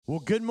Well,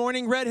 good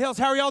morning, Red Hills.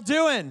 How are y'all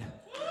doing?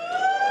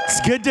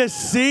 It's good to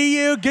see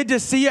you. Good to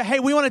see you. Hey,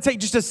 we want to take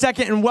just a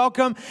second and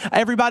welcome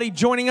everybody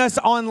joining us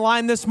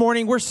online this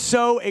morning. We're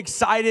so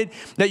excited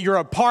that you're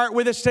a part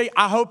with us today.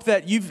 I hope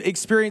that you've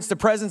experienced the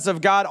presence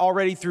of God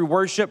already through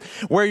worship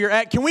where you're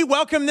at. Can we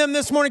welcome them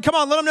this morning? Come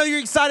on, let them know you're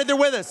excited they're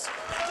with us.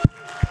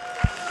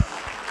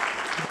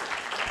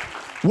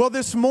 Well,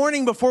 this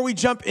morning, before we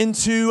jump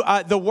into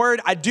the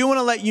word, I do want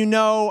to let you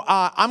know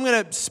I'm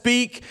going to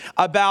speak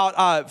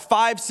about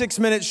 5-6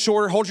 minutes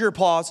shorter, hold your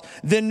applause,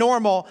 than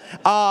normal.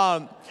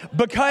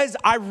 Because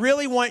I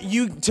really want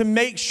you to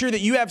make sure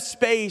that you have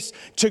space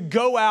to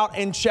go out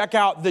and check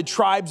out the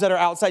tribes that are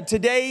outside.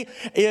 Today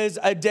is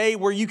a day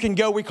where you can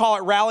go, we call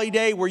it Rally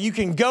Day, where you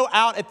can go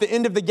out at the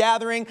end of the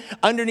gathering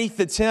underneath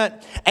the tent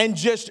and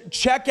just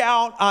check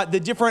out the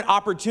different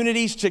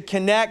opportunities to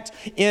connect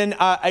in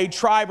a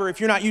tribe, or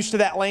if you're not used to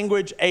that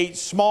language, a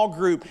small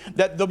group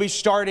that they'll be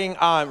starting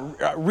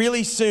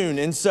really soon.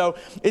 And so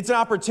it's an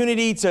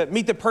opportunity to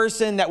meet the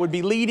person that would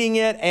be leading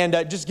it and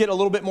just get a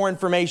little bit more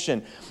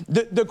information.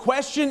 The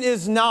question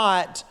is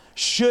not,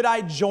 should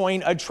I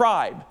join a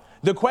tribe?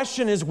 The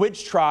question is,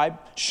 which tribe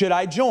should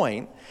I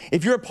join?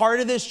 If you're a part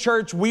of this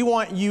church,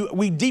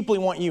 we deeply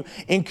want you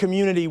in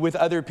community with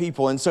other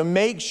people. And so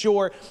make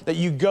sure that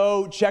you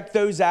go check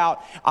those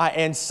out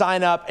and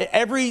sign up.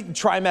 Every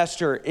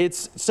trimester,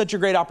 it's such a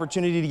great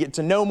opportunity to get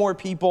to know more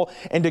people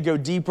and to go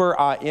deeper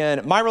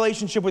in my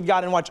relationship with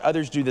God and watch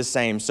others do the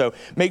same. So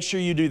make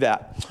sure you do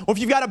that. Well, if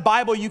you've got a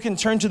Bible, you can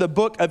turn to the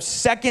book of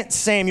 2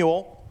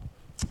 Samuel.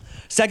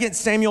 2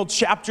 Samuel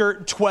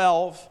chapter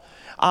 12.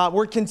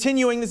 We're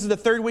continuing. This is the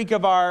third week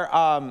of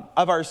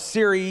our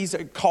series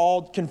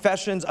called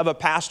Confessions of a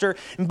Pastor.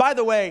 And by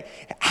the way,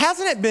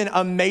 hasn't it been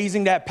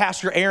amazing to have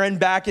Pastor Aaron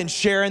back and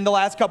Sharon the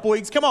last couple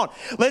weeks? Come on,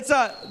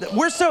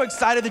 we're so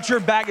excited that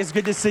you're back. It's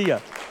good to see you.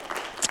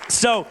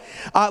 So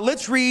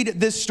let's read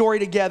this story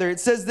together. It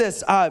says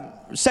this,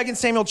 2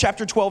 Samuel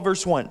chapter 12,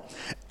 verse 1.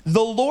 The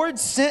Lord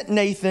sent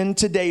Nathan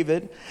to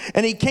David,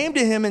 and he came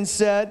to him and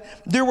said,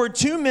 there were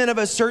two men of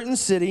a certain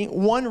city,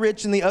 one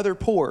rich and the other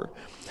poor.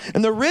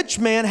 And the rich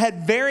man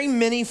had very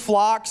many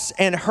flocks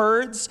and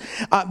herds,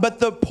 but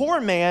the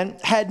poor man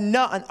had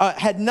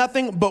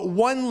nothing but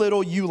one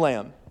little ewe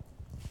lamb.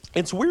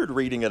 It's weird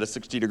reading at a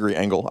 60-degree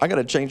angle. I got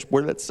to change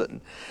where that's sitting.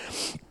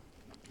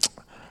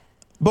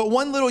 But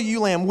one little ewe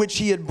lamb which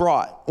he had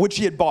bought,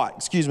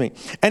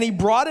 and he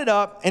brought it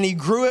up and he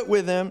grew it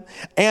with him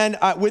and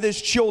with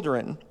his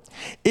children.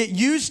 It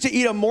used to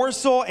eat a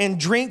morsel and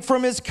drink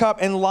from his cup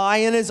and lie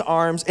in his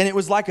arms, and it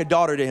was like a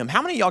daughter to him.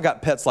 How many of y'all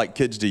got pets like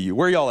kids do you?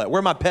 Where y'all at? Where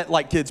are my pet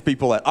like kids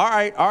people at? All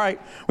right.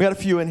 We got a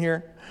few in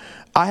here.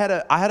 I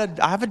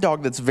have a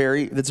dog that's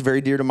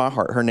very dear to my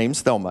heart. Her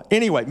name's Thelma.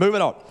 Anyway,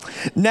 moving on.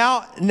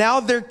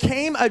 Now there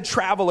came a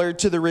traveler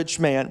to the rich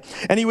man,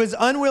 and he was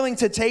unwilling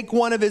to take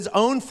one of his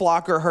own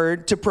flock or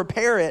herd to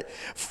prepare it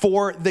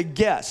for the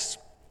guests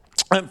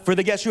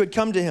who had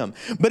come to him.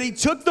 But he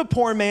took the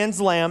poor man's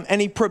lamb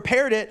and he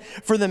prepared it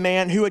for the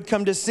man who had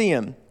come to see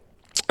him.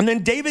 And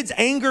then David's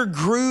anger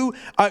grew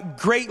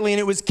greatly, and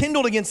it was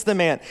kindled against the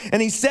man. And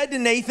he said to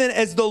Nathan,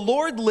 as the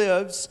Lord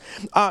lives,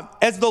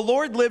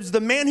 the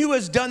man who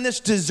has done this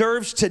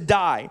deserves to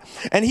die.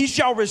 And he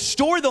shall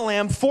restore the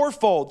lamb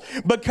fourfold,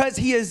 because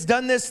he has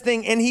done this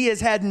thing and he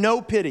has had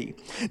no pity.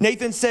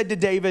 Nathan said to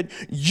David,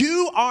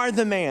 you are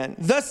the man.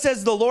 Thus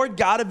says the Lord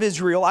God of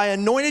Israel, I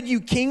anointed you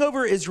king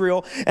over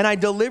Israel, and I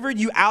delivered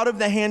you out of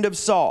the hand of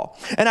Saul.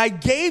 And I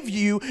gave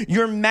you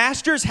your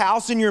master's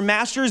house and your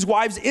master's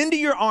wives into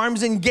your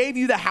arms, and gave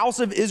you the house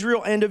of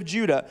Israel and of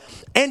Judah.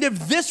 And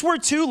if this were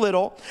too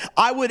little,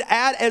 I would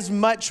add as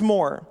much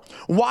more.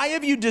 Why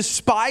have you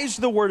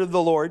despised the word of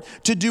the Lord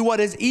to do what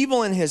is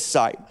evil in his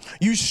sight?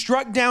 You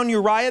struck down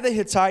Uriah the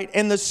Hittite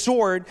with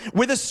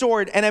a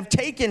sword, and have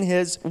taken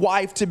his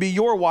wife to be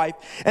your wife,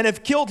 and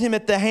have killed him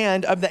at the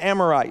hand of the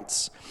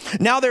Amorites.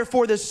 Now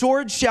therefore the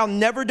sword shall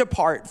never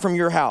depart from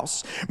your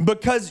house,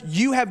 because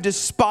you have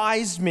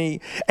despised me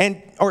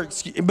and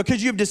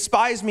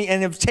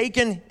have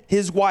taken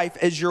his wife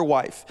as your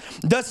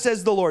wife. Thus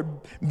says the Lord,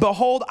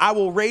 behold, I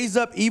will raise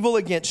up evil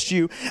against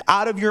you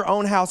out of your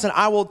own house, and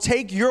I will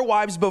take your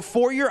wives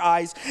before your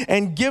eyes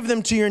and give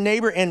them to your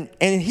neighbor, and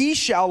he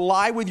shall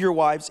lie with your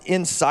wives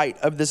in sight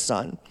of the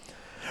sun.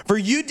 For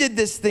you did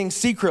this thing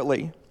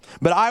secretly,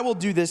 but I will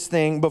do this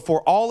thing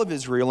before all of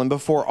Israel and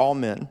before all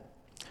men.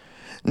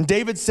 And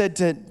David said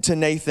to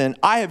Nathan,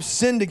 I have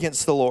sinned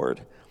against the Lord.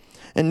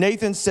 And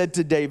Nathan said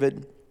to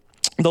David,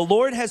 the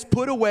Lord has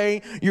put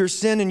away your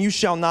sin, and you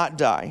shall not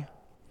die.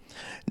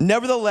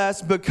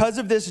 Nevertheless, because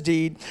of this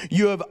deed,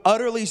 you have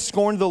utterly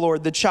scorned the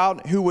Lord. The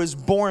child who was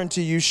born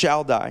to you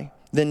shall die.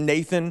 Then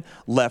Nathan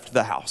left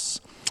the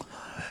house.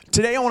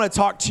 Today I want to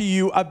talk to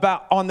you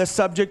on the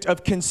subject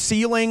of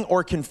concealing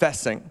or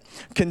confessing.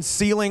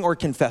 Concealing or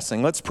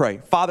confessing. Let's pray.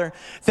 Father,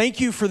 thank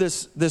you for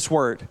this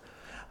word.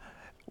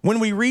 When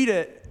we read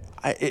it,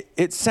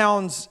 it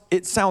sounds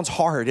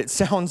hard. It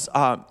sounds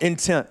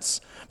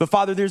intense. But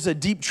Father, there's a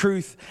deep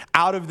truth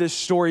out of this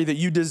story that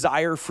you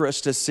desire for us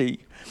to see.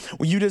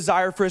 You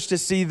desire for us to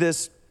see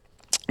this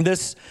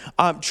this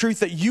truth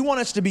that you want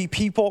us to be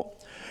people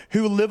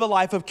who live a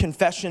life of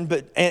confession,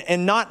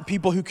 and not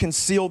people who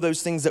conceal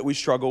those things that we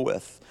struggle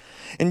with.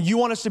 And you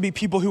want us to be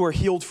people who are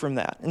healed from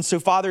that. And so,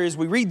 Father, as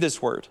we read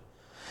this word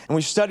and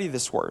we study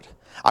this word,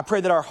 I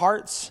pray that our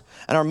hearts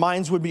and our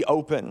minds would be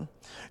open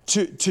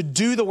to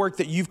do the work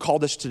that you've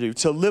called us to do,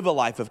 to live a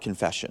life of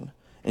confession.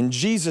 In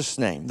Jesus'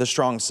 name, the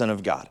strong Son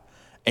of God,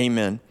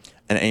 amen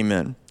and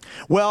amen.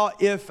 Well,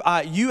 if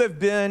you have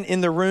been in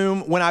the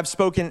room when I've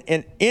spoken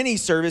in any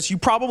service, you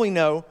probably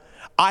know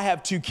I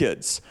have 2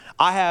 kids.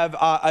 I have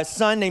a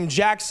son named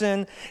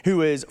Jackson,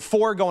 who is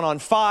 4 going on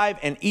 5,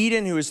 and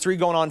Eden, who is 3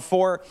 going on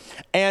 4.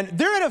 And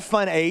they're at a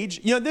fun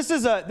age. You know, this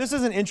is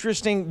an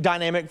interesting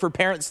dynamic for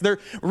parents. They're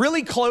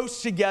really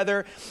close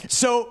together.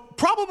 So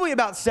probably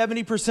about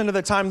 70% of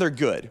the time they're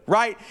good,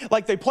 right?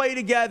 Like they play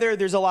together.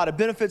 There's a lot of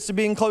benefits to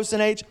being close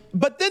in age.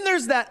 But then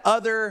there's that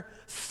other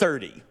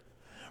 30.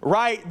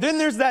 Right? Then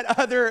there's that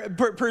other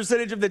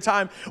percentage of the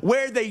time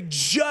where they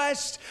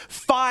just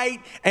fight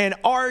and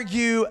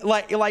argue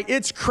like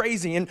it's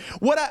crazy. And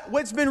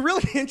what's been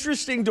really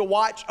interesting to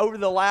watch over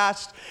the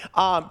last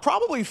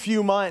probably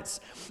few months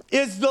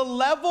is the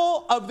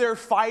level of their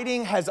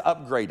fighting has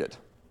upgraded.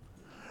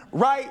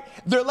 Right?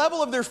 Their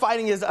level of their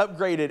fighting is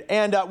upgraded.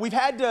 And we've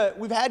had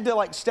to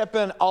like step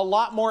in a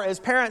lot more as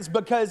parents,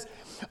 because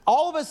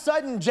all of a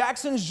sudden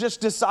Jackson's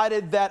just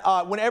decided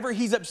that whenever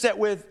he's upset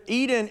with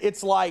Eden,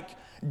 it's like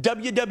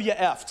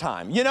WWF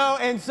time, you know?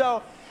 And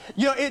so,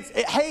 you know,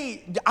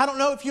 hey, I don't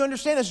know if you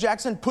understand this,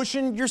 Jackson,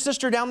 pushing your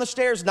sister down the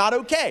stairs, not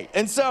okay.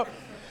 And so,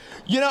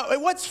 you know,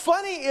 what's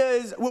funny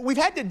is we've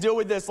had to deal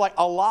with this like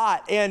a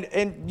lot. And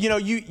you know,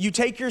 you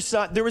take your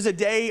son. There was a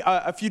day,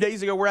 a few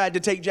days ago, where I had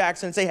to take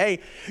Jackson and say, hey,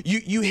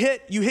 you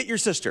hit your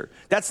sister.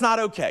 That's not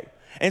okay.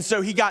 And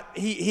so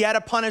he had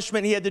a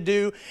punishment he had to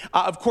do.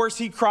 Of course,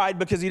 he cried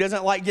because he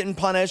doesn't like getting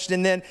punished.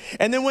 And then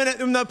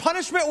when the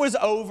punishment was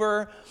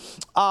over,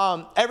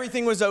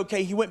 everything was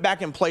okay. He went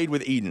back and played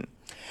with Eden.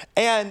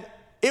 And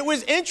it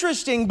was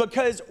interesting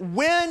because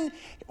when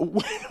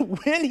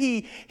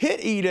he hit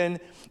Eden,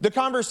 the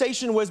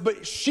conversation was,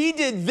 but she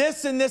did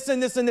this and this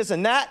and this and this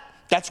and that.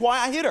 That's why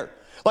I hit her.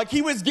 Like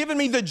he was giving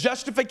me the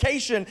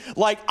justification,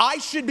 like I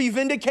should be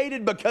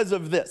vindicated because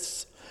of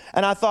this.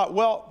 And I thought,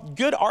 well,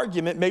 good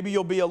argument. Maybe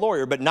you'll be a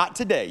lawyer, but not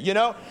today, you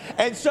know?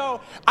 And so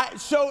a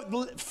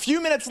few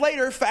minutes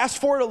later,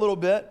 fast forward a little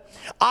bit,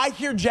 I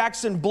hear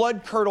Jackson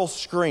blood curdle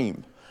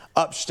scream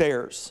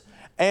upstairs.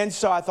 And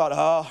so I thought,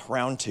 oh,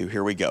 round 2,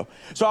 here we go.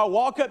 So I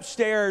walk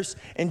upstairs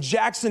and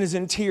Jackson is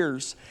in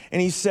tears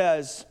and he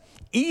says,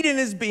 Eden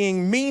is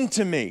being mean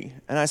to me.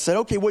 And I said,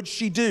 okay, what'd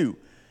she do?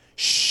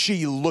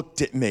 She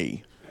looked at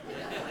me.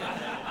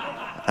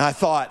 And I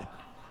thought,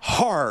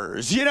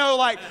 hars, you know,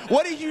 like,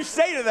 what do you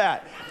say to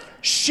that?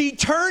 She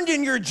turned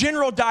in your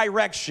general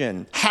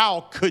direction.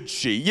 How could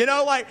she? You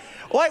know, like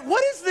what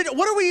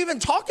are we even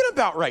talking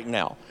about right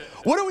now?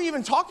 What are we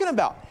even talking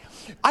about?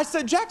 I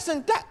said,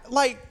 Jackson,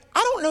 I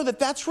don't know that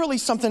that's really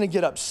something to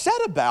get upset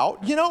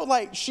about. You know,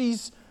 like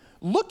she's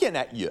looking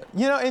at you,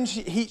 you know, and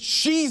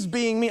she's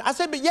being mean. I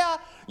said, but yeah,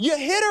 you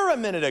hit her a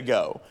minute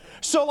ago.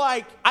 So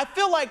like, I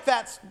feel like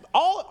that's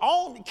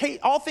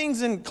all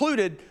things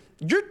included,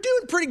 you're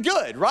doing pretty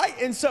good, right?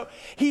 And so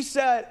he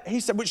said,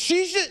 but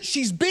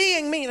she's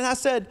being mean. And I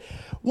said,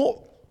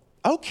 well,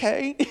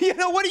 okay, you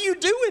know, what do you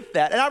do with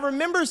that? And I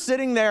remember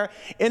sitting there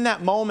in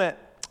that moment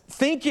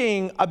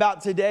thinking about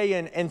today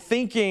and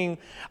thinking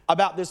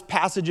about this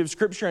passage of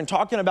scripture and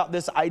talking about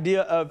this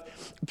idea of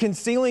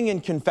concealing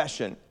and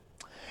confession.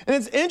 And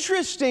it's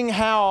interesting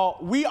how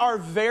we are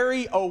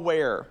very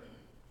aware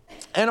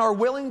and are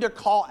willing to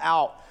call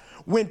out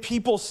when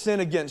people sin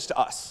against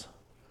us.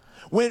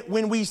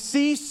 When we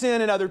see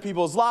sin in other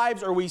people's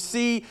lives, or we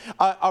see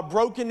a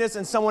brokenness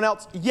in someone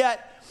else,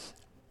 yet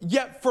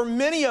for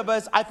many of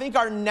us, I think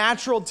our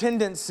natural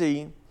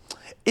tendency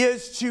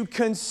is to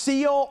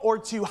conceal or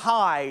to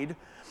hide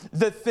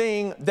the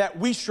thing that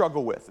we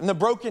struggle with and the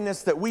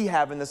brokenness that we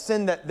have and the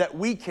sin that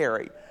we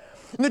carry.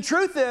 And the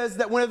truth is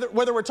that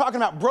whether we're talking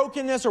about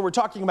brokenness or we're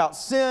talking about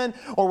sin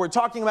or we're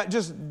talking about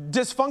just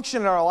dysfunction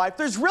in our life,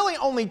 there's really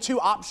only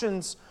 2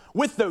 options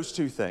with those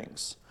 2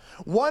 things.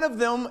 One of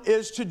them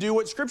is to do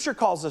what Scripture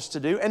calls us to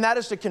do, and that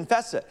is to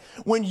confess it.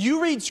 When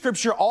you read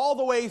Scripture all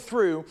the way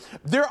through,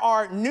 there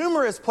are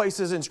numerous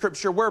places in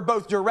Scripture where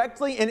both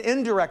directly and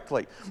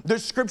indirectly, the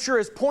Scripture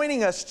is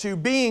pointing us to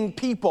being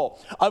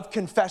people of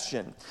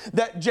confession.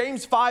 That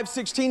James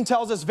 5:16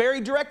 tells us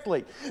very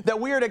directly that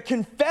we are to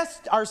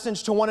confess our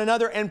sins to one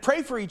another and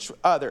pray for each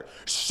other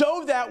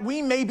so that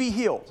we may be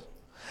healed.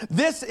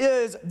 This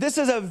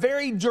is a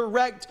very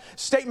direct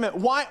statement.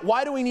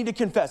 Why do we need to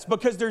confess?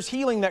 Because there's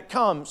healing that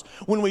comes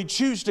when we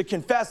choose to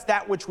confess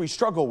that which we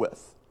struggle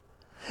with.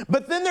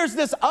 But then there's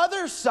this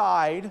other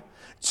side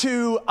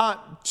to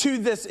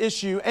this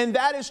issue, and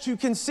that is to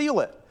conceal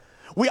it.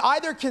 We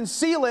either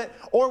conceal it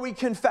or we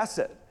confess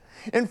it.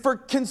 And for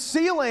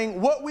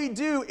concealing, what we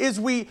do is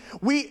we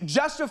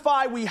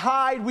justify, we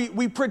hide,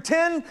 we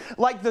pretend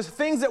like the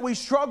things that we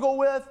struggle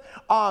with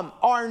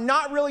are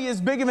not really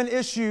as big of an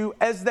issue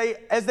as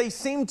they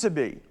seem to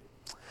be.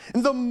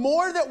 And the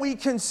more that we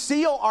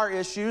conceal our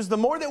issues, the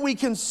more that we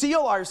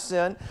conceal our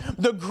sin,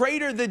 the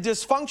greater the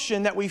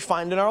dysfunction that we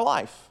find in our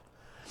life.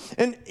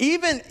 And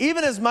even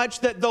as much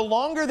that the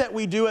longer that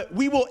we do it,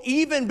 we will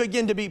even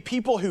begin to be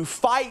people who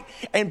fight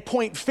and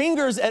point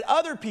fingers at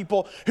other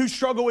people who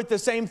struggle with the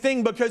same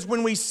thing. Because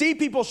when we see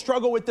people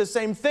struggle with the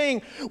same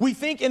thing, we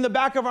think in the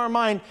back of our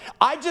mind,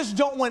 I just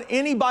don't want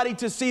anybody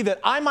to see that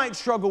I might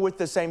struggle with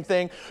the same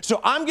thing. So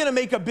I'm going to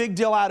make a big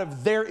deal out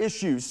of their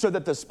issues so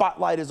that the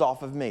spotlight is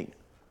off of me.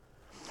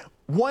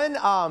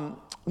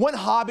 One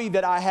hobby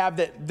that I have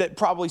that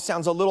probably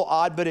sounds a little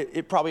odd, but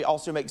it probably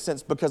also makes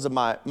sense because of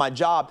my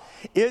job,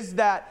 is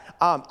that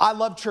I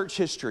love church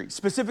history,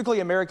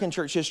 specifically American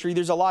church history.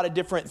 There's a lot of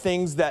different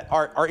things that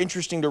are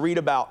interesting to read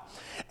about.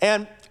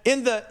 And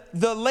in the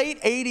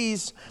late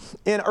 80s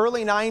and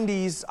early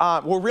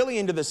 90s, really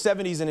into the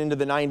 70s and into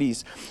the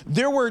 90s,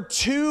 there were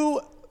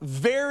two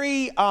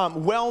very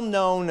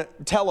well-known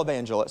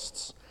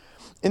televangelists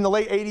in the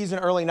late 80s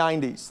and early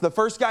 90s. The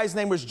first guy's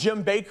name was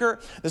Jim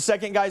Bakker. The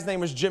second guy's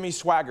name was Jimmy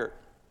Swaggart.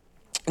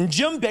 And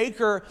Jim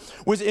Bakker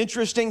was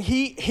interesting.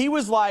 He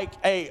was like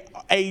a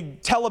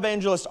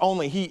televangelist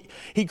only.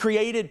 He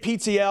created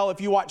PTL. If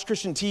you watch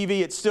Christian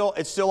TV, it's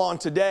still on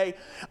today.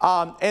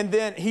 And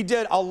then he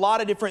did a lot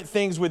of different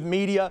things with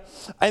media.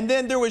 And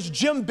then there was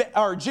Jimmy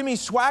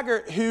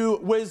Swaggart, who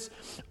was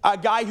a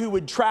guy who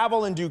would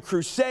travel and do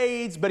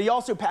crusades, but he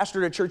also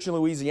pastored a church in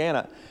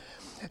Louisiana.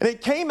 And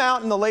it came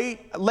out in the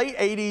late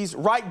 80s,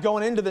 right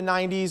going into the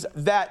 90s,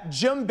 that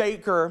Jim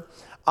Bakker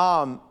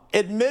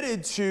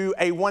admitted to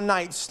a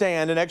one-night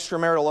stand, an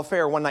extramarital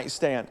affair, one-night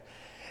stand.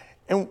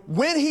 And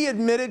when he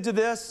admitted to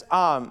this,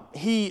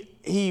 he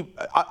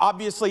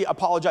obviously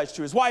apologized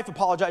to his wife,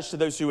 apologized to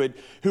those who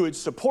had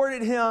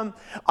supported him,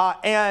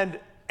 and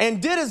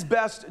did his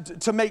best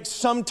to make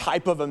some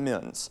type of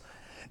amends.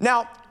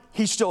 Now,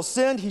 he still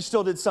sinned, he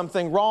still did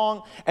something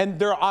wrong, and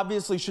there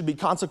obviously should be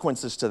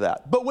consequences to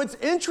that. But what's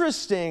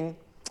interesting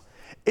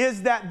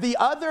is that the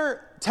other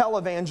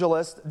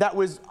televangelist that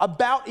was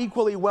about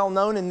equally well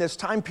known in this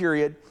time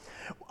period,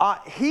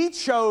 he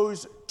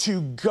chose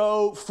to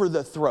go for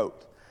the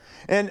throat.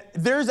 And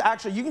there's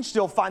actually, you can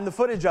still find the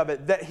footage of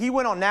it, that he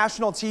went on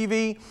national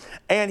TV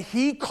and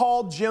he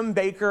called Jim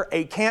Bakker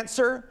a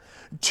cancer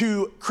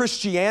to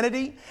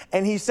Christianity,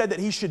 and he said that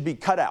he should be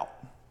cut out.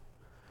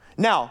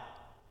 Now,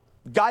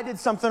 guy did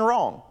something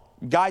wrong.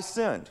 Guy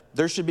sinned.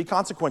 There should be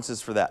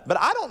consequences for that. But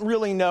I don't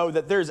really know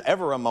that there's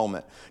ever a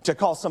moment to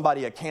call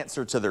somebody a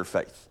cancer to their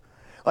faith.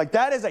 Like,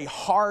 that is a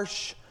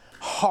harsh,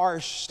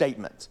 harsh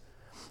statement.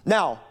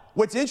 Now,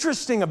 what's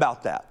interesting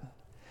about that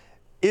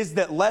is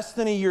that less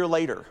than a year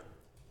later,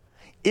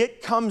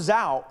 it comes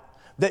out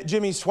that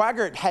Jimmy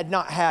Swaggart had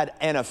not had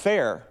an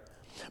affair,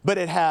 but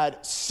it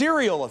had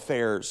serial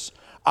affairs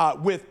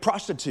with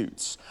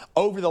prostitutes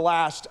over the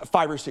last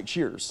 5 or 6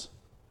 years.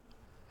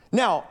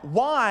 Now,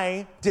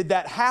 why did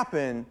that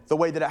happen the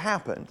way that it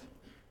happened?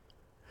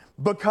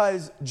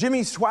 Because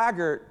Jimmy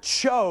Swaggart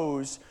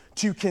chose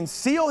to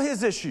conceal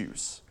his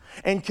issues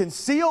and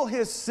conceal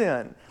his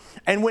sin.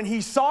 And when he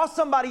saw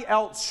somebody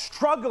else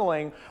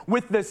struggling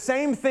with the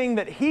same thing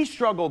that he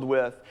struggled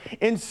with,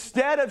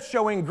 instead of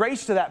showing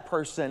grace to that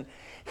person,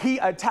 he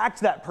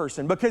attacked that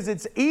person, because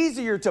it's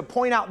easier to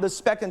point out the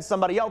speck in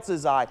somebody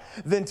else's eye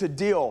than to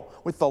deal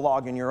with the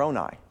log in your own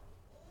eye.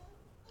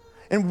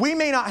 And we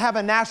may not have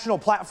a national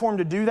platform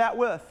to do that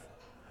with,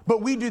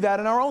 but we do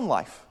that in our own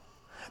life.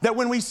 That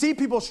when we see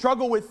people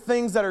struggle with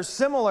things that are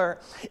similar,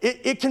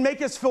 it can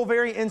make us feel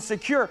very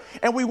insecure.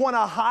 And we want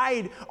to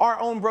hide our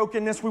own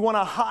brokenness. We want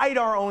to hide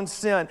our own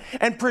sin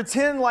and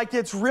pretend like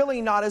it's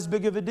really not as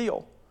big of a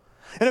deal.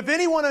 And if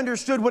anyone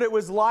understood what it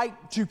was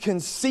like to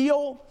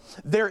conceal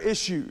their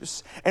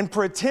issues and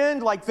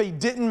pretend like they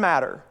didn't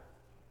matter,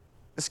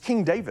 it's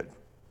King David.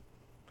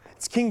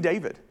 It's King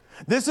David.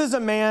 This is a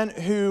man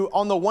who,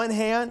 on the one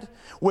hand,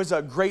 was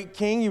a great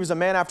king. He was a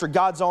man after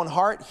God's own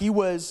heart. He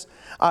was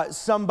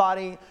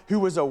somebody who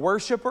was a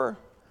worshiper.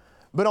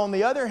 But on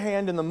the other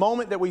hand, in the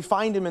moment that we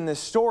find him in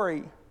this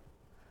story,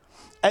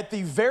 at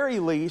the very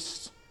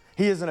least,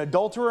 he is an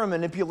adulterer, a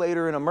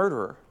manipulator, and a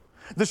murderer.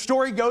 The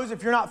story goes,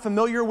 if you're not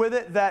familiar with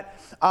it, that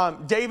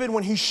David,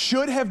 when he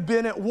should have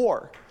been at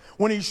war,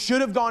 when he should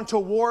have gone to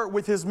war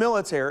with his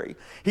military,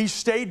 he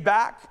stayed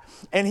back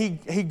and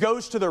he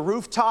goes to the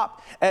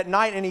rooftop at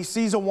night and he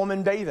sees a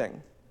woman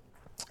bathing.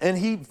 And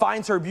he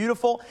finds her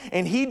beautiful,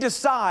 and he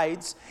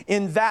decides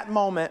in that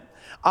moment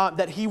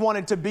that he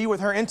wanted to be with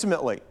her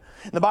intimately.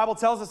 The Bible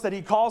tells us that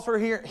he calls her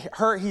here,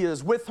 he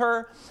is with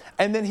her,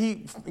 and then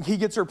he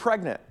gets her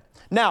pregnant.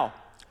 Now,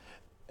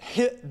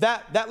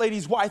 that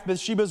lady's wife,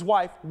 Bathsheba's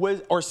wife,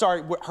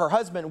 her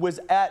husband was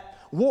at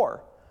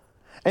war.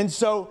 And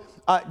so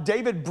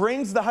David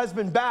brings the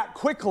husband back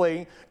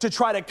quickly to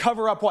try to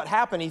cover up what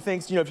happened. He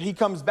thinks, if he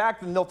comes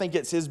back, then they'll think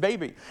it's his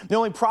baby. The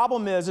only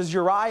problem is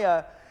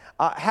Uriah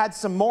had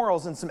some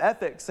morals and some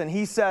ethics, and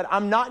he said,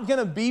 I'm not going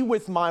to be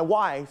with my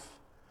wife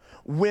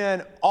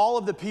when all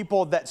of the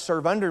people that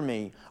serve under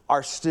me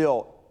are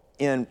still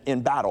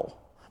in battle.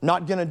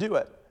 Not going to do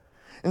it.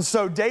 And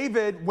so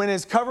David, when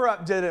his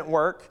cover-up didn't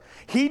work,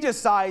 he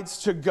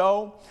decides to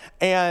go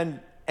and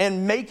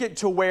make it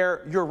to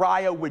where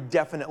Uriah would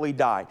definitely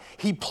die.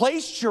 He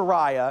placed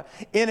Uriah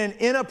in an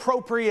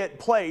inappropriate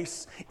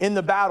place in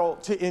the battle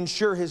to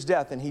ensure his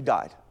death, and he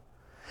died.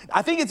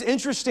 I think it's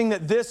interesting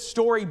that this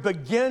story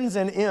begins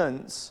and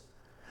ends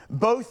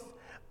both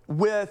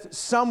with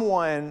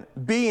someone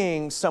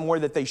being somewhere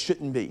that they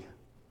shouldn't be.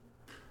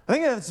 I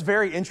think that's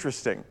very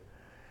interesting.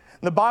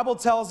 The Bible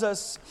tells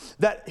us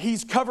that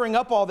he's covering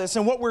up all this,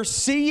 and what we're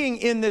seeing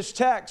in this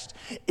text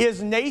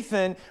is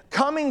Nathan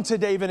coming to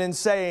David and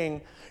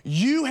saying,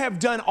 you have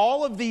done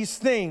all of these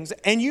things,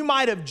 and you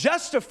might have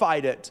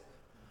justified it,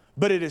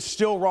 but it is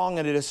still wrong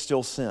and it is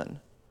still sin.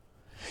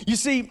 You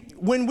see,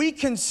 when we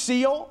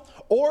conceal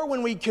or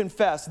when we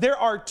confess, there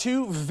are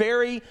two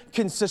very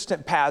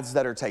consistent paths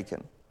that are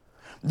taken.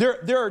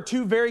 There are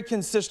two very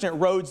consistent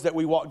roads that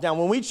we walk down.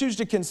 When we choose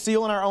to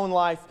conceal in our own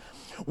life,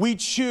 we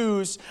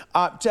choose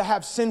to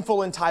have sinful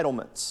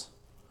entitlements.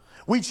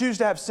 We choose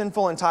to have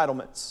sinful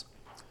entitlements.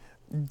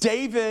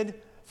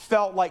 David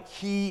felt like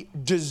he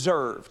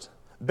deserved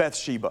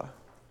Bathsheba.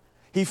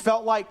 He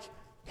felt like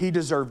he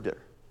deserved it.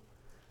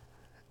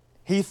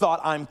 He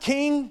thought, I'm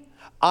king,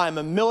 I'm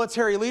a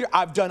military leader,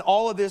 I've done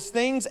all of these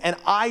things, and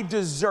I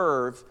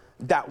deserve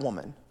that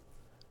woman.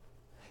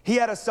 He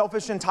had a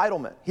selfish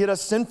entitlement. He had a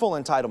sinful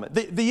entitlement.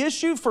 The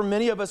issue for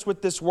many of us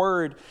with this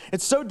word,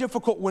 it's so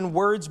difficult when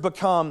words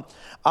become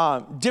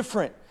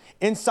different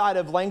inside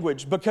of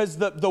language, because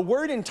the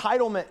word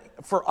entitlement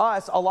for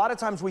us, a lot of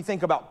times we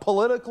think about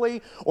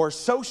politically or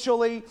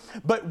socially,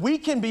 but we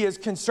can be as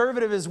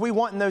conservative as we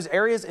want in those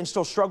areas and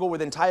still struggle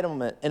with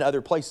entitlement in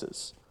other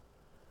places.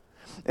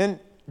 And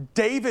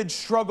David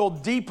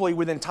struggled deeply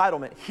with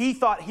entitlement. He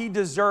thought he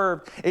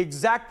deserved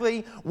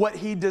exactly what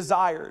he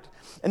desired.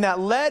 And that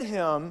led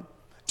him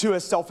to a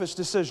selfish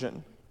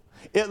decision.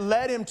 It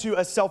led him to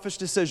a selfish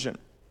decision.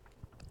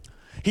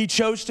 He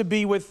chose to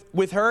be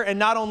with her, and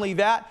not only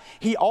that,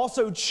 he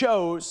also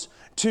chose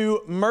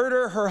to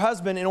murder her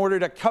husband in order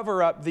to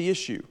cover up the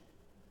issue.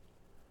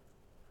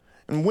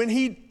 And when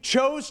he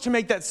chose to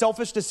make that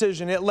selfish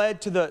decision, it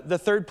led to the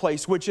third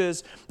place, which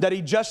is that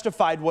he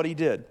justified what he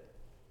did.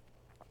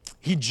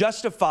 He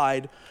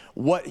justified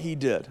what he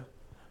did.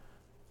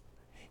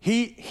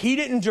 He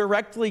didn't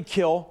directly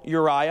kill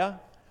Uriah.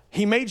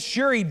 He made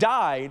sure he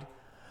died,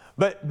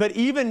 but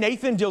even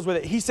Nathan deals with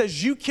it. He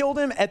says, you killed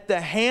him at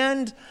the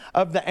hand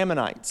of the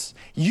Ammonites.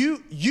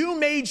 You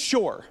made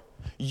sure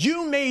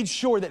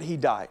that he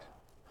died.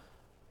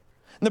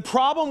 And the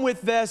problem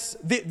with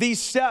these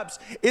steps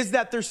is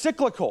that they're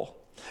cyclical.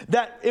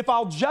 That if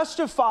I'll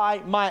justify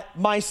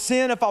my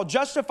sin, if I'll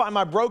justify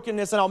my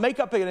brokenness, and I'll make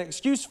up an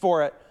excuse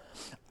for it,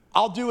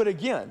 I'll do it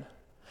again.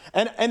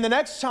 And the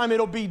next time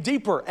it'll be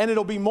deeper, and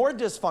it'll be more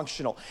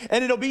dysfunctional,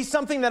 and it'll be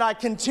something that I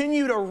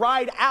continue to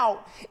ride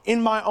out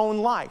in my own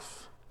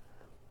life.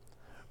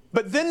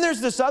 But then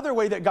there's this other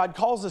way that God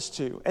calls us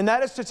to, and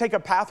that is to take a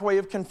pathway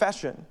of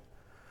confession.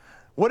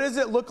 What does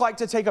it look like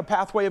to take a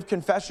pathway of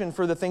confession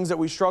for the things that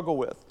we struggle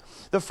with?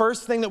 The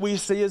first thing that we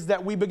see is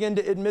that we begin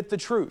to admit the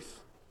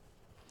truth.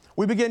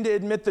 We begin to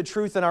admit the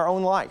truth in our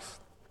own life.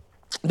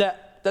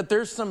 That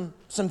there's some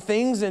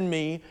things in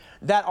me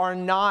that are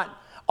not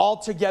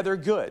altogether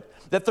good,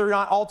 that they're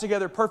not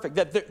altogether perfect,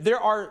 that there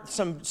are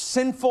some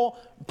sinful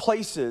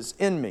places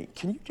in me.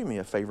 Can you do me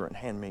a favor and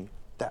hand me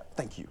that?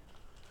 Thank you.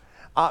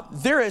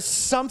 There is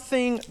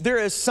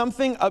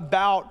something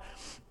about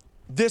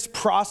this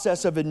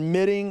process of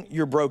admitting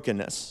your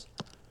brokenness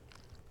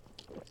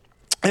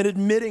and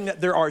admitting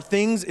that there are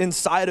things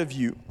inside of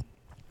you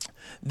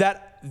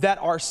that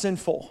are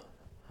sinful.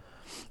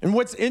 And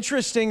what's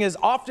interesting is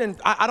often,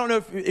 I don't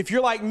know if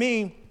you're like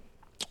me,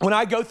 when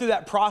I go through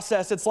that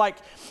process, it's like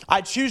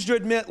I choose to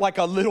admit like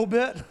a little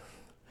bit,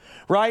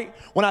 right?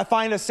 When I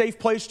find a safe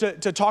place to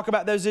talk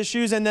about those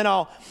issues, and then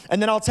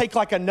I'll take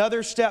like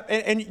another step,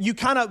 and you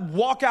kind of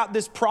walk out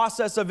this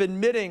process of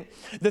admitting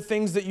the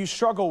things that you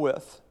struggle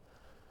with.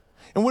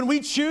 And when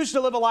we choose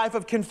to live a life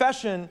of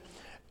confession,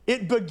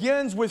 it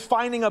begins with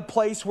finding a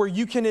place where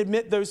you can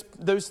admit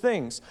those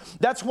things.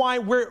 That's why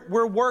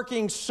we're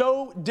working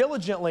so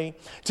diligently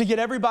to get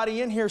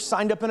everybody in here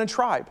signed up in a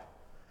tribe.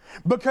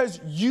 Because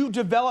you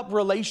develop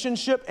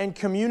relationship and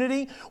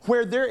community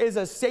where there is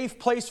a safe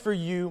place for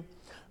you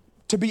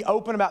to be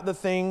open about the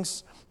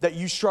things that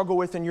you struggle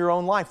with in your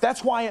own life.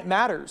 That's why it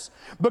matters.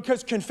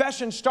 Because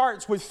confession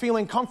starts with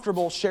feeling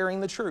comfortable sharing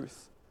the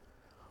truth.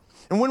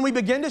 And when we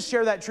begin to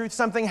share that truth,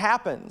 something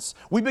happens.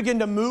 We begin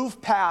to move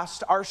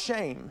past our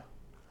shame.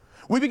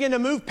 We begin to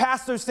move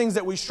past those things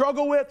that we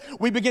struggle with.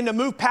 We begin to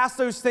move past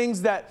those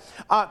things that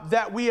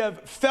we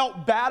have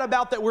felt bad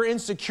about, that we're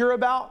insecure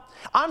about.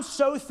 I'm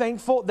so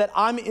thankful that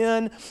I'm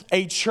in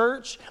a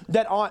church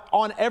that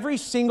on every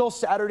single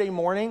Saturday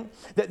morning,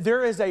 that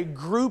there is a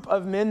group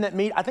of men that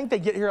meet. I think they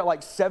get here at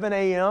like 7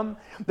 a.m.,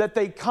 that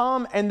they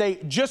come and they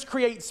just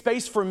create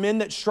space for men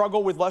that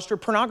struggle with lust or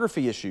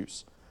pornography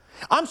issues.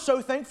 I'm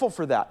so thankful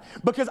for that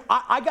because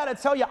I got to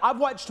tell you, I've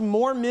watched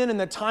more men in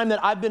the time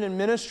that I've been in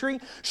ministry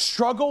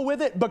struggle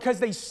with it because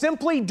they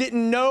simply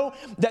didn't know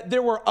that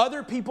there were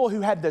other people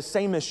who had the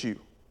same issue.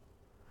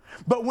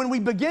 But when we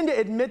begin to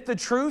admit the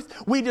truth,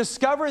 we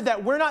discover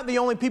that we're not the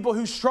only people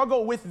who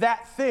struggle with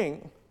that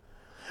thing,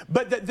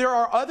 but that there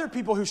are other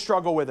people who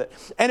struggle with it.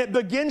 And it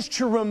begins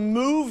to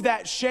remove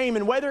that shame.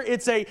 And whether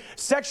it's a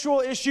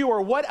sexual issue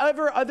or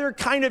whatever other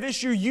kind of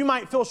issue you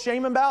might feel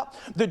shame about,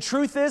 the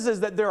truth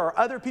is that there are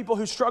other people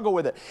who struggle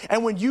with it.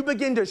 And when you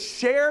begin to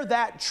share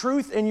that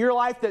truth in your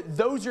life, that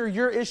those are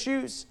your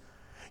issues,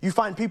 you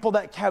find people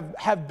that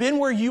have been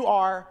where you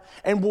are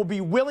and will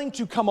be willing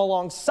to come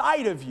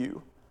alongside of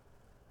you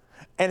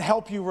and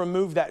help you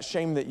remove that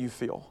shame that you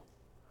feel.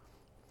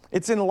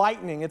 It's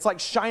enlightening. It's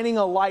like shining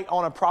a light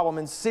on a problem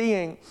and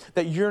seeing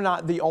that you're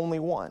not the only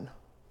one.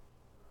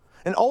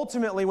 And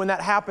ultimately, when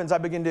that happens, I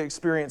begin to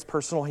experience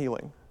personal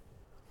healing.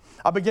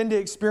 I begin to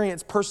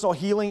experience personal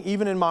healing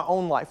even in my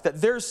own life.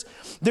 That there's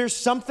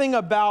something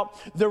about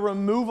the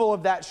removal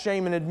of that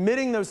shame and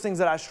admitting those things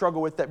that I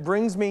struggle with that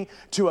brings me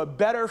to a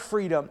better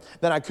freedom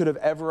than I could have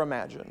ever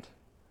imagined.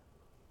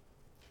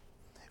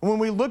 When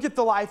we look at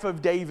the life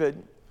of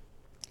David,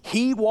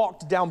 he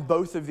walked down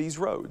both of these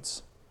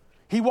roads.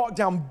 He walked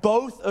down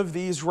both of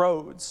these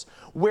roads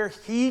where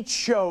he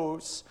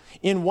chose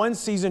in one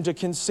season to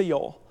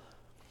conceal.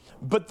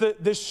 But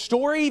the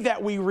story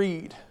that we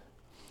read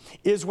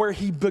is where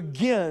he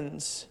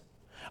begins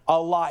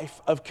a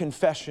life of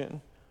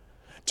confession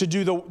to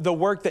do the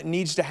work that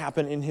needed to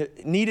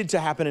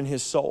happen in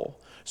his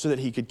soul so that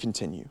he could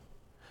continue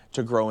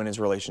to grow in his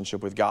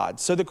relationship with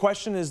God. So the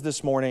question is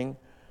this morning,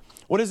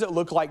 what does it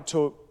look like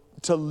to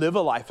live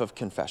a life of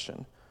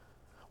confession?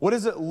 What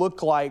does it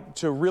look like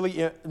to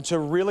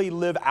really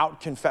live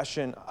out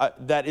confession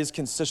that is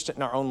consistent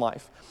in our own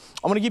life?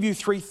 I'm going to give you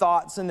 3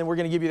 thoughts, and then we're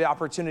going to give you the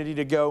opportunity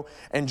to go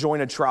and join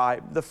a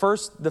tribe. The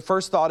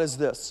first thought is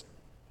this,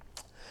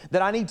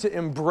 that I need to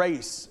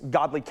embrace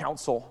godly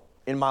counsel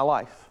in my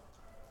life.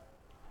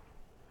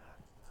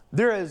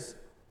 There is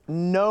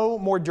no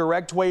more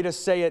direct way to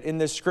say it in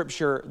this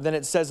scripture than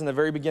it says in the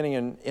very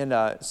beginning in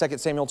 2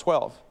 Samuel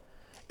 12.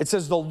 It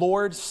says, the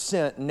Lord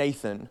sent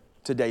Nathan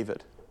to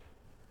David.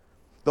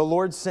 The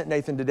Lord sent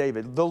Nathan to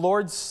David. The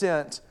Lord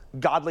sent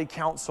godly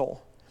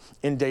counsel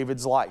in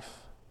David's life.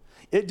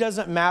 It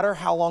doesn't matter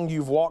how long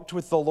you've walked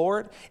with the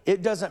Lord.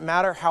 It doesn't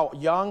matter how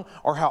young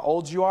or how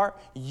old you are.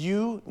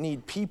 You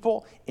need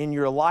people in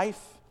your life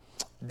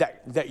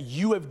that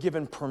you have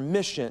given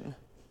permission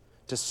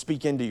to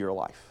speak into your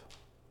life.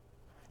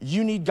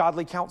 You need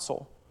godly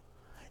counsel.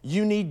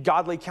 You need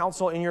godly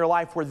counsel in your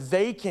life where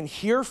they can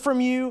hear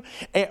from you,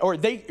 or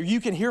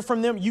you can hear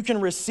from them. You can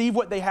receive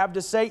what they have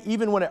to say,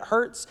 even when it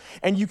hurts,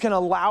 and you can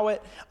allow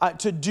it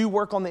to do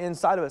work on the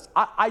inside of us.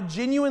 I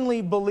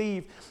genuinely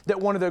believe that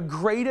one of the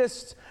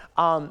greatest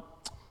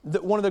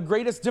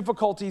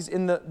difficulties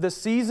in the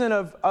season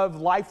of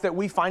life that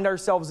we find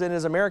ourselves in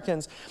as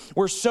Americans,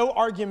 we're so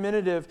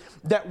argumentative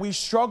that we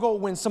struggle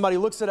when somebody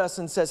looks at us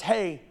and says,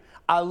 hey,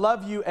 I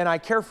love you and I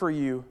care for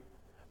you,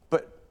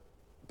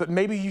 but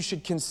maybe you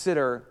should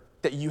consider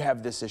that you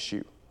have this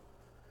issue.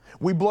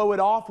 We blow it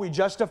off, we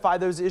justify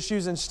those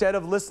issues instead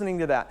of listening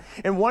to that.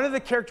 And one of the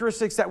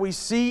characteristics that we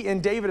see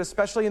in David,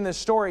 especially in this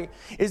story,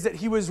 is that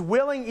he was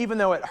willing, even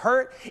though it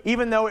hurt,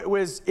 even though it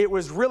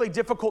was really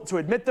difficult to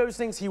admit those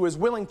things, he was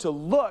willing to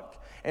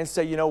look and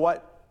say, you know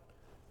what?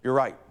 You're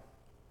right.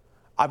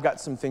 I've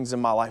got some things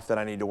in my life that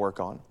I need to work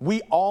on.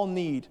 We all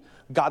need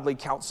godly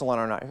counsel in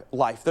our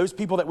life, those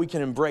people that we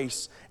can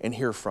embrace and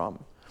hear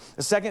from.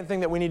 The second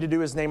thing that we need to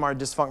do is name our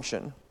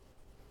dysfunction.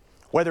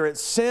 Whether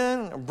it's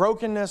sin,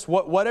 brokenness,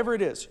 whatever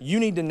it is, you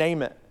need to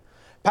name it.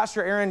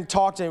 Pastor Aaron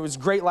talked, and it was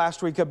great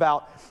last week,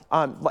 about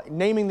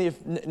naming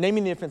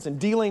the offense and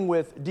dealing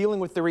with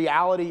the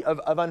reality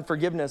of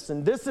unforgiveness.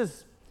 And this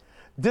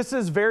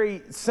is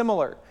very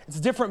similar. It's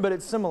different, but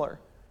it's similar.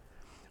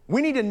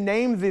 We need to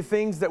name the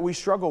things that we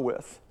struggle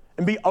with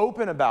and be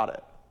open about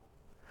it.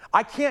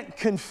 I can't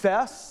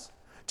confess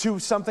to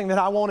something that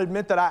I won't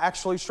admit that I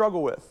actually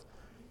struggle with.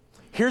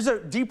 Here's a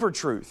deeper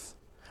truth.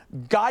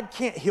 God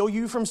can't heal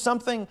you from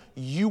something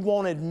you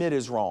won't admit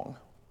is wrong.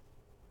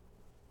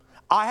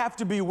 I have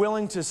to be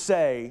willing to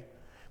say,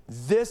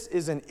 this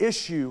is an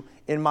issue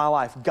in my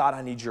life. God,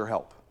 I need your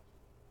help.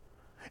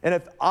 And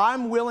if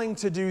I'm willing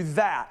to do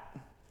that,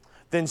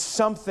 then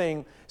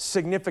something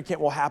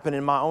significant will happen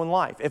in my own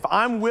life. If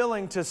I'm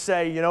willing to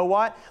say, you know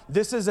what,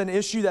 this is an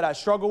issue that I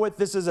struggle with,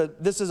 this is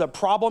a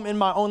problem in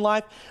my own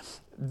life,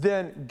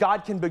 then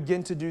God can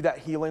begin to do that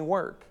healing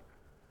work.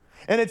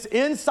 And it's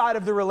inside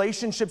of the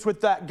relationships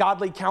with that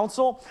godly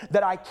counsel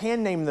that I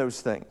can name those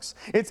things.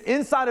 It's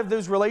inside of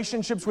those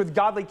relationships with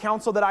godly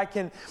counsel that I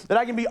can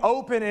be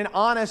open and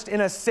honest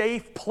in a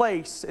safe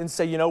place and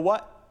say, you know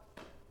what?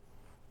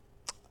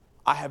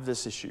 I have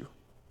this issue.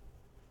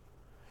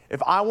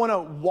 If I want to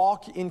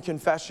walk in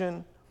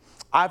confession,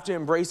 I have to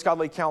embrace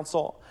godly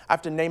counsel. I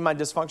have to name my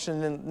dysfunction.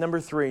 And then number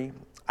 3,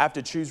 I have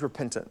to choose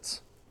repentance.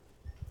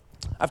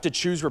 I have to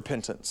choose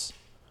repentance.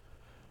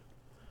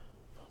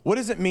 What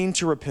does it mean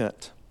to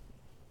repent?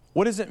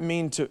 What does it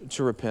mean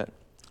to repent?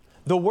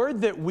 The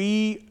word that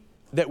we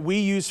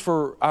use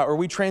for, or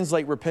we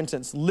translate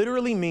repentance,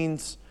 literally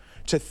means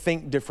to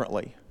think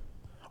differently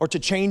or to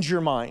change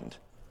your mind.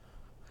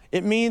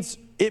 It means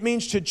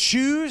to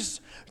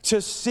choose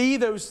to see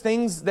those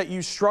things that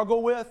you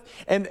struggle with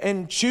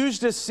and choose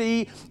to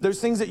see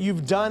those things that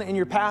you've done in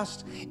your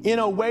past in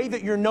a way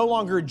that you're no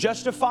longer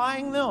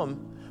justifying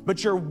them,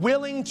 but you're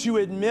willing to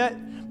admit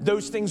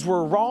those things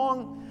were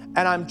wrong,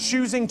 and I'm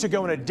choosing to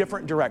go in a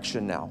different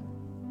direction now.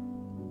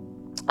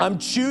 I'm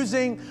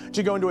choosing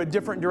to go into a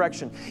different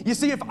direction. You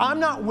see, if I'm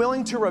not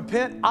willing to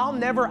repent, I'll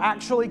never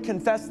actually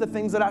confess the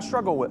things that I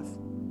struggle with.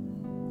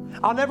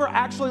 I'll never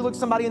actually look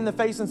somebody in the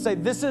face and say,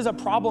 this is a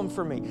problem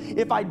for me,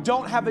 if I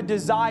don't have a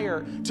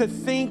desire to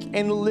think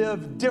and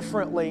live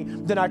differently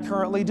than I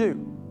currently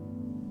do.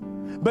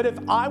 But if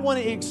I want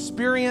to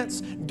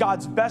experience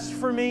God's best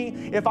for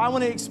me, if I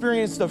want to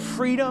experience the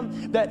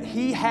freedom that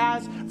He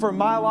has for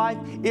my life,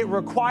 it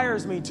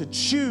requires me to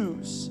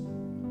choose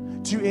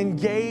to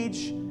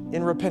engage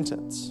in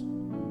repentance.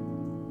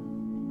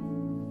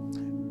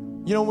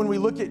 You know, when we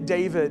look at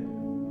David,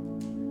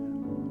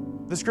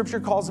 the scripture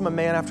calls him a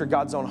man after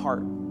God's own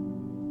heart.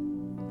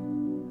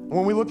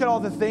 When we look at all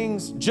the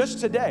things just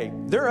today,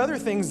 there are other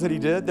things that he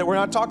did that we're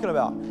not talking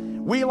about.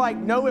 We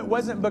know it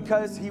wasn't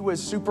because he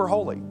was super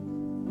holy,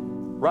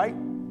 right?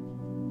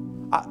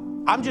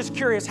 I'm just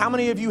curious, how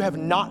many of you have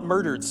not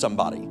murdered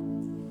somebody,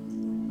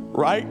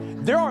 right?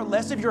 There are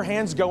less of your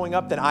hands going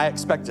up than I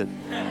expected.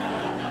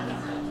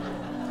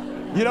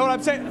 You know what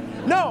I'm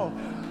saying? No.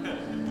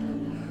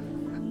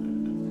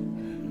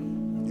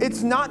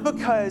 It's not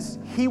because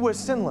he was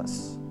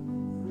sinless.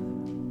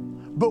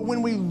 But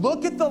when we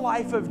look at the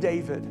life of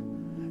David,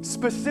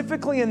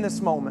 specifically in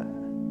this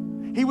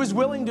moment, he was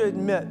willing to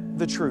admit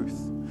the truth.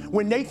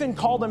 When Nathan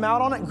called him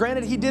out on it,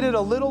 granted, he did it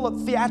a little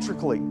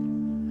theatrically,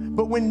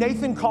 but when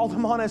Nathan called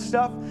him on his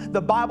stuff,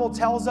 the Bible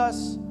tells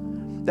us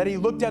that he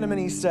looked at him and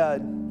he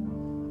said,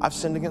 I've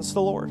sinned against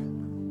the Lord.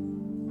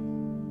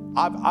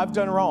 I've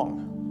done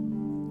wrong.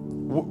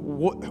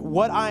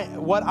 What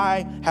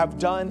I have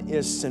done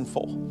is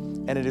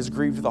sinful, and it has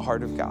grieved the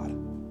heart of God.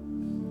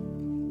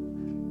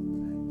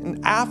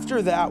 And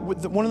after that,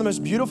 one of the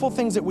most beautiful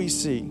things that we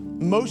see,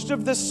 most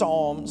of the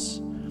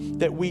Psalms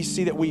that we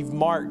see that we've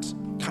marked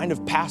kind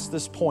of past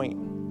this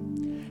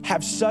point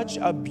have such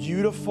a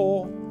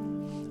beautiful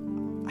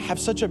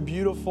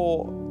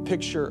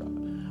picture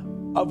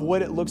of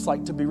what it looks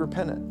like to be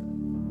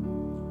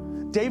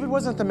repentant. David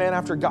wasn't the man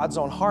after God's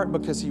own heart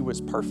because he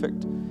was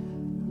perfect,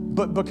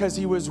 but because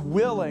he was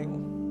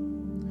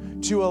willing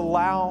to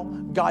allow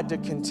God to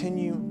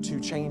continue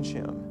to change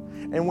him.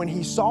 And when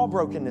he saw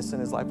brokenness in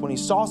his life, when he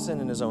saw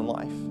sin in his own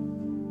life,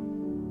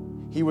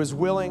 he was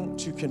willing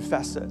to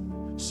confess it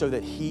so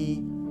that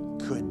he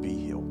could be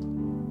healed.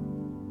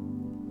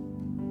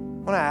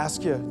 I want to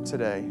ask you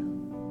today,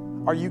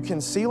 are you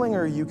concealing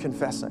or are you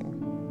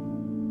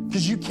confessing?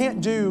 Because you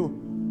can't do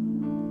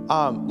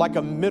like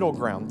a middle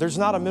ground. There's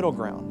not a middle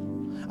ground.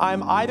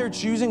 I'm either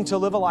choosing to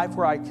live a life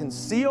where I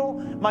conceal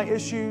my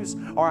issues,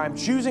 or I'm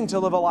choosing to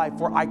live a life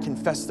where I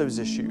confess those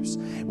issues.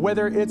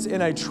 Whether it's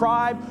in a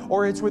tribe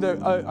or it's with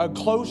a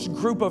close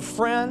group of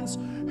friends,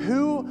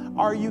 who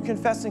are you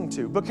confessing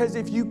to? Because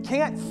if you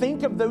can't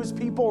think of those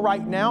people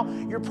right now,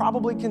 you're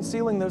probably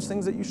concealing those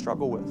things that you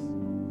struggle with.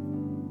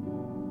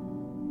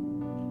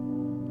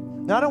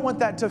 Now, I don't want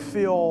that to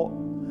feel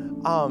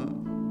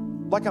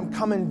like I'm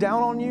coming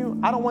down on you.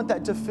 I don't want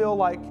that to feel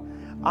like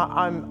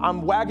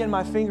I'm wagging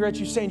my finger at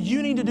you saying,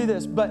 you need to do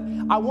this. But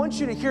I want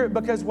you to hear it,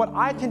 because what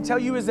I can tell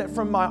you is that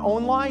from my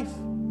own life,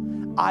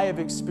 I have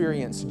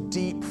experienced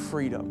deep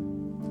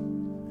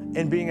freedom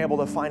in being able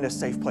to find a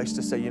safe place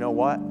to say, you know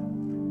what?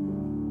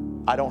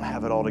 I don't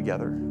have it all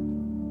together.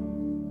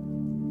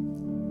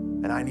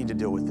 And I need to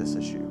deal with this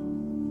issue.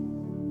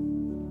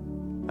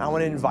 And I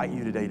want to invite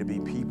you today to be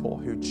people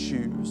who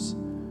choose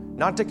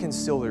not to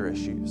conceal their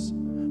issues,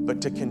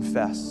 but to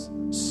confess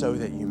so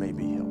that you may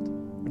be healed.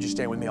 Would you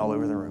stand with me all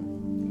over the room?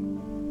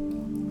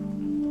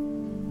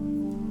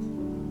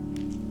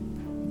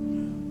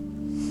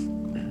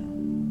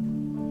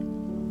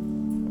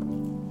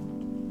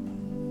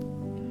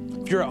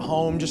 If you're at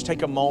home, just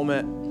take a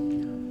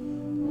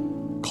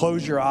moment,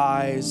 close your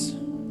eyes,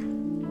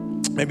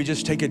 maybe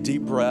just take a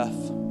deep breath.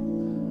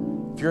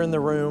 If you're in the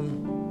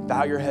room,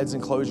 bow your heads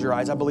and close your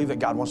eyes. I believe that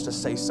God wants to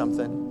say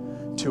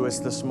something to us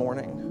this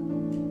morning.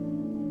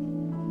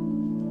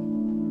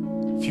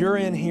 If you're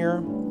in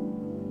here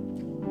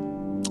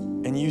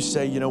and you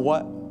say, you know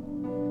what?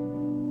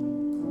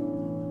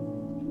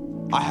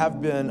 I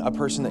have been a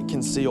person that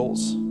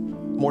conceals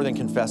more than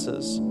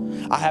confesses.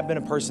 I have been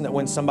a person that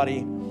when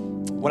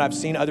I've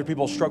seen other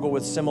people struggle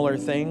with similar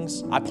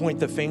things, I point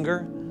the finger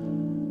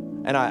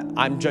and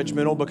I'm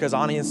judgmental because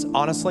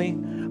honestly,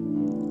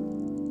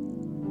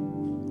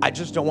 I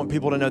just don't want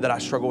people to know that I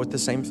struggle with the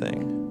same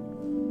thing.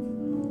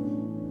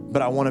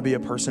 But I want to be a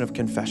person of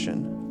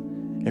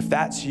confession. If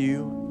that's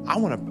you, I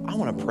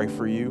want to pray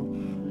for you.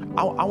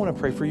 I want to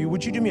pray for you.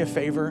 Would you do me a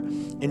favor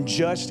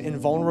in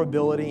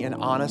vulnerability and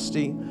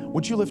honesty?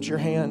 Would you lift your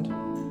hand?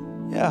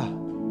 Yeah.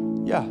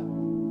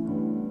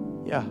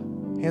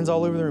 Hands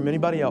all over the room.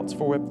 Anybody else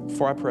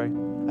before I pray?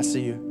 I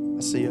see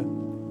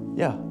you.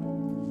 Yeah.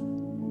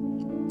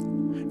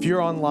 If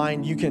you're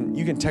online, you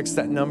can text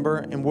that number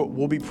and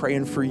we'll be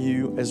praying for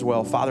you as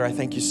well. Father, I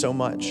thank you so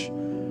much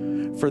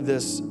for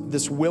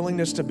this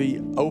willingness to be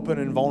open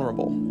and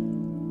vulnerable.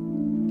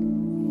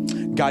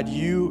 God,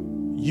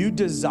 you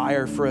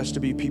desire for us to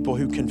be people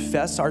who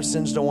confess our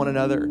sins to one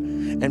another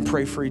and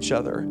pray for each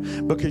other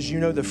because you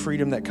know the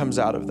freedom that comes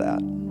out of that.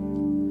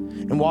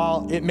 And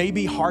while it may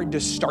be hard to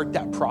start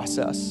that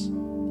process,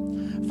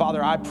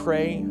 Father, I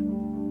pray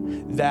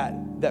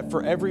that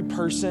for every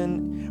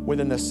person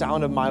within the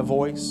sound of my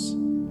voice,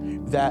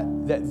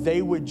 that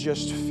they would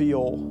just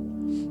feel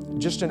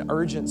just an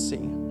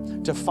urgency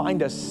to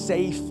find a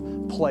safe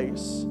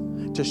place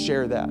to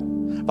share that.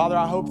 Father,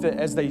 I hope that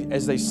as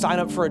they sign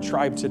up for a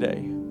tribe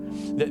today,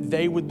 that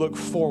they would look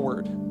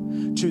forward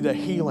to the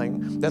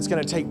healing that's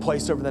going to take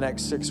place over the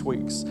next 6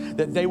 weeks,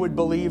 that they would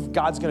believe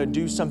God's going to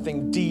do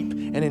something deep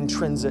and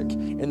intrinsic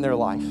in their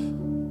life.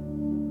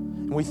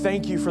 And we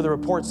thank you for the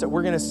reports that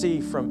we're going to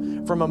see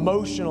from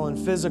emotional and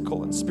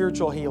physical and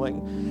spiritual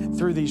healing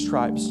through these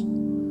tribes.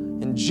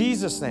 In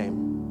Jesus'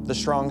 name, the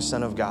strong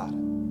Son of God.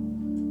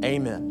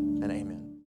 Amen and amen.